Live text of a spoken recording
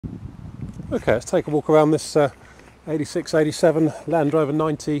Okay, let's take a walk around this 86, 87 Land Rover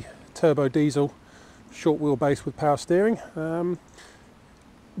 90 turbo diesel, short wheelbase with power steering.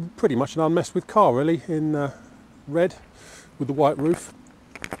 Pretty much an unmessed with car really, in red with the white roof.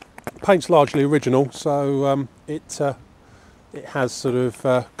 Paint's largely original, so it has sort of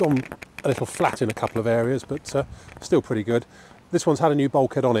gone a little flat in a couple of areas, but still pretty good. This one's had a new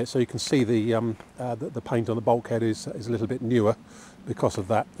bulkhead on it, so you can see the paint on the bulkhead is a little bit newer because of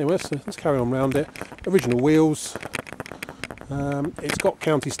that. Anyway, let's carry on round it. Original wheels. It's got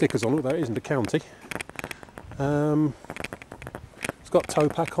county stickers on it, though it isn't a county. It's got tow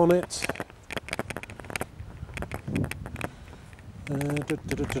pack on it. That's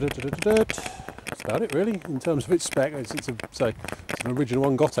about it really in terms of its spec. It's an original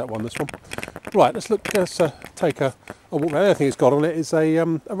one, got that one, this one. Right, let's take a walk around. The other thing it's got on it is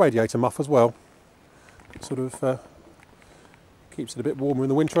a radiator muff as well. Sort of keeps it a bit warmer in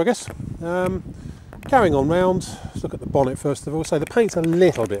the winter, I guess. Carrying on round, let's look at the bonnet first of all. So the paint's a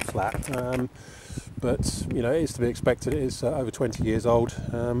little bit flat, but you know, it is to be expected. It is over 20 years old.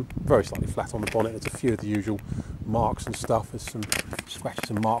 Very slightly flat on the bonnet. There's a few of the usual marks and stuff. There's some scratches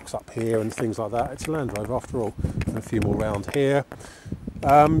and marks up here and things like that. It's a Land Rover after all, and a few more round here.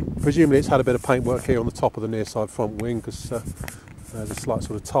 Presumably it's had a bit of paintwork here on the top of the near side front wing, because there's a slight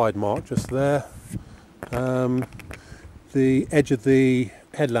sort of tide mark just there. The edge of the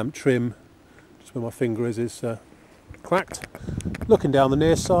headlamp trim, just where my finger is cracked. Looking down the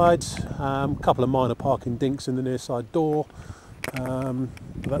near side, a couple of minor parking dinks in the near side door. But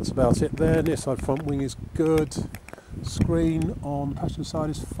that's about it there. Near side front wing is good. Screen on the passenger side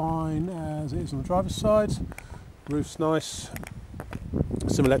is fine as it is on the driver's side. Roof's nice.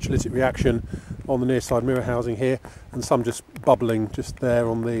 Some electrolytic reaction on the near side mirror housing here, and some just bubbling just there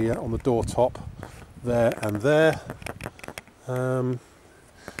on the door top, there and there. And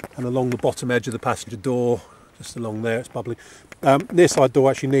along the bottom edge of the passenger door, just along there, it's bubbling. Near side door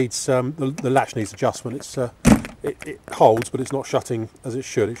actually needs the latch needs adjustment. It holds, but it's not shutting as it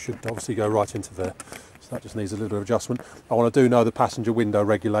should. It should obviously go right into there. So that just needs a little bit of adjustment. I do know the passenger window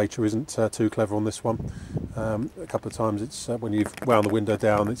regulator isn't too clever on this one. A couple of times it's when you've wound the window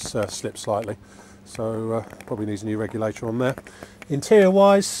down, it's slipped slightly. So probably needs a new regulator on there. Interior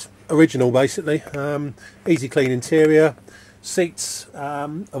wise, original basically. Easy clean interior. Seats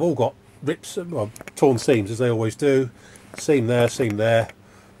have all got rips, well, torn seams as they always do. Seam there,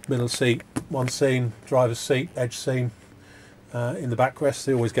 middle seat, one seam, driver's seat, edge seam. In the backrest,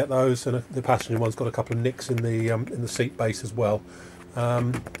 they always get those, and the passenger one's got a couple of nicks in the seat base as well.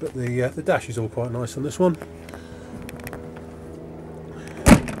 But the dash is all quite nice on this one.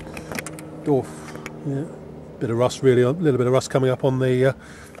 Door, yeah, bit of rust really, a little bit of rust coming up on the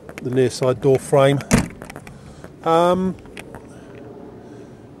near side door frame.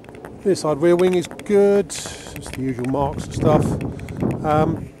 Near side rear wing is good, just the usual marks and stuff.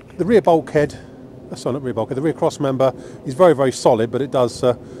 The rear bulkhead, sorry, not rear bulkhead, the rear cross member is very, very solid, but it is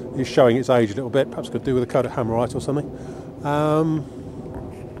showing its age a little bit. Perhaps could do with a coat of hammerite or something.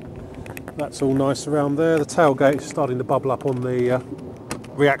 That's all nice around there. The tailgate is starting to bubble up on the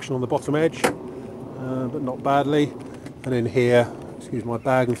reaction on the bottom edge, but not badly. And in here, excuse my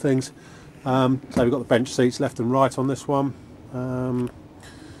bag and things. So we've got the bench seats left and right on this one. And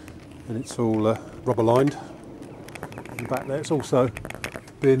it's all rubber lined. And back there, it's also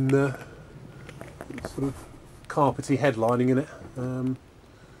been sort of carpety headlining in it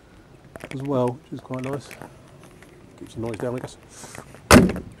as well, which is quite nice. Keeps the noise down, I guess.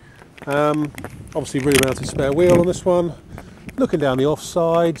 Obviously, really mounted spare wheel on this one. Looking down the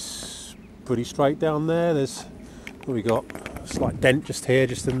offside, pretty straight down there. There's what we got, a slight dent just here,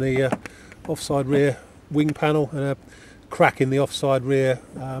 just in the offside rear wing panel, and a crack in the offside rear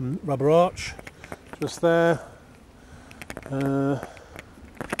rubber arch, just there.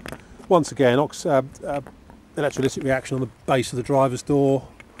 Once again, electrolytic reaction on the base of the driver's door.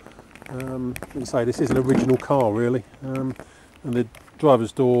 As I say, this is an original car really, and the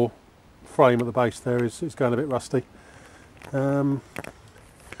driver's door frame at the base there is going a bit rusty.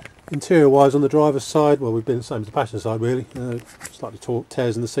 Interior wise on the driver's side, well, we've been the same as the passenger side really, slightly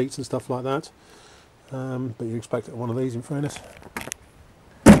tears in the seats and stuff like that, but you expect it on one of these in fairness.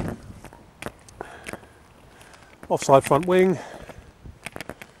 Offside front wing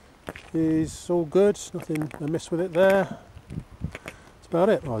is all good, nothing amiss with it there. That's about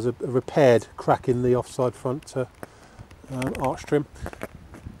it. Oh, there's a repaired crack in the offside front arch trim.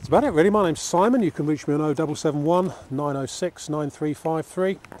 That's about it really. My name's Simon. You can reach me on 0771 906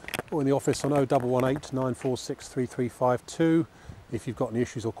 9353 or in the office on 0118 946 3352 if you've got any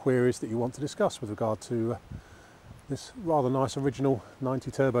issues or queries that you want to discuss with regard to this rather nice original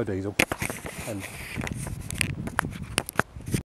 90 turbo diesel. and